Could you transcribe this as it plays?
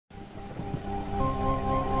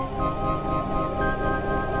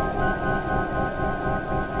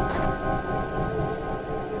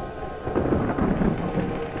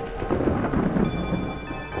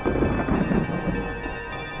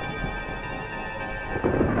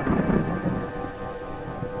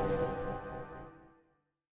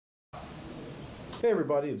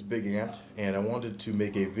everybody, it's Big Ant, and I wanted to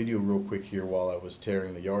make a video real quick here while I was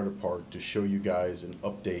tearing the yard apart to show you guys an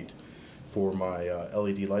update for my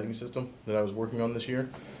LED lighting system that I was working on this year.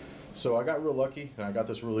 So I got real lucky and I got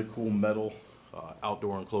this really cool metal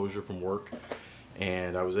outdoor enclosure from work,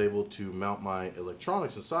 and I was able to mount my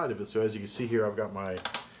electronics inside of it. So as you can see here, I've got my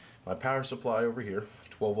power supply over here,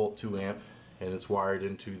 12 volt 2 amp, and it's wired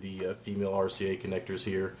into the female RCA connectors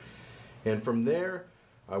here. And from there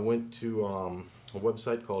I went to a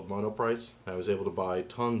website called Monoprice. I was able to buy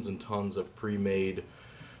tons and tons of pre-made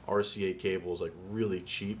RCA cables, like really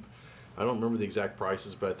cheap. I don't remember the exact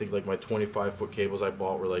prices, but I think like my 25-foot cables I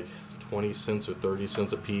bought were like 20 cents or 30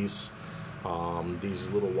 cents a piece. These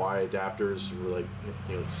little Y adapters were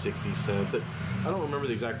like 60 cents. I don't remember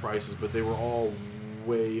the exact prices, but they were all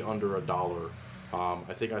way under $1.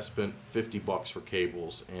 I think I spent 50 bucks for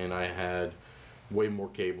cables, and I had way more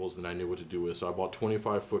cables than I knew what to do with. So I bought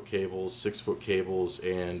 25-foot cables, 6-foot cables,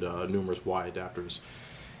 and numerous Y adapters.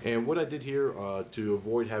 And what I did here to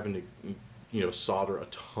avoid having to solder a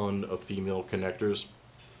ton of female connectors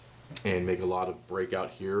and make a lot of breakout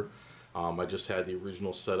here, I just had the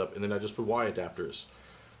original setup, and then I just put Y adapters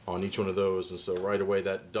on each one of those, and so right away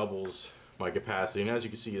that doubles my capacity. And as you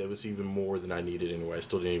can see, that was even more than I needed anyway. I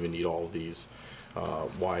still didn't even need all of these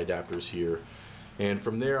Y adapters here. And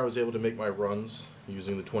from there I was able to make my runs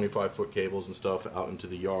using the 25-foot cables and stuff out into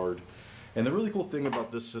the yard. And the really cool thing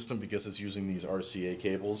about this system, because it's using these RCA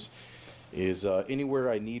cables, is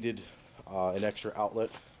anywhere I needed an extra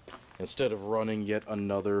outlet, instead of running yet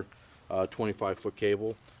another 25-foot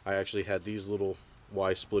cable, I actually had these little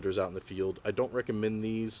Y splitters out in the field. I don't recommend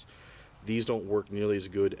these. These don't work nearly as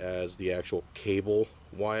good as the actual cable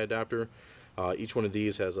Y adapter. Each one of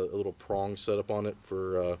these has a little prong set up on it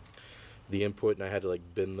for the input, and I had to like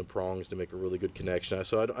bend the prongs to make a really good connection.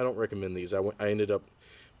 So I don't recommend these. I ended up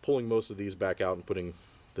pulling most of these back out and putting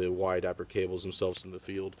the Y adapter cables themselves in the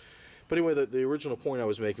field. But anyway, the original point I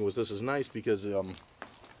was making was this is nice because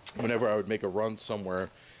whenever I would make a run somewhere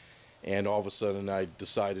and all of a sudden I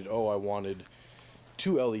decided, oh, I wanted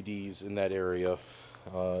 2 LEDs in that area,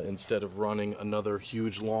 instead of running another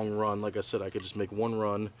huge long run, like I said, I could just make one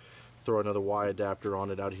run, throw another Y adapter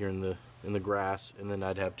on it out here in the grass, and then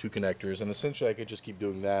I'd have 2 connectors, and essentially I could just keep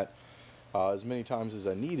doing that as many times as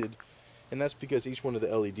I needed. And that's because each one of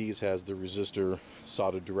the LEDs has the resistor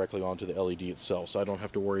soldered directly onto the LED itself, so I don't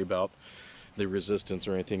have to worry about the resistance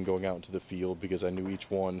or anything going out into the field, because I knew each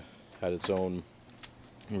one had its own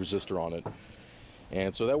resistor on it.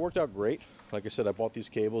 And so that worked out great. Like I said, I bought these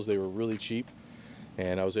cables, they were really cheap,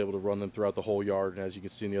 and I was able to run them throughout the whole yard. And as you can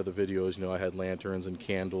see in the other videos, I had lanterns and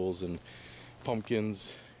candles and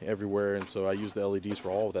pumpkins everywhere, and so I used the LEDs for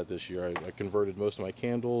all of that this year. I converted most of my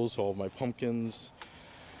candles, all of my pumpkins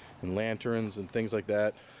and lanterns and things like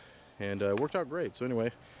that, and it worked out great. So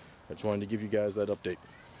anyway, I just wanted to give you guys that update.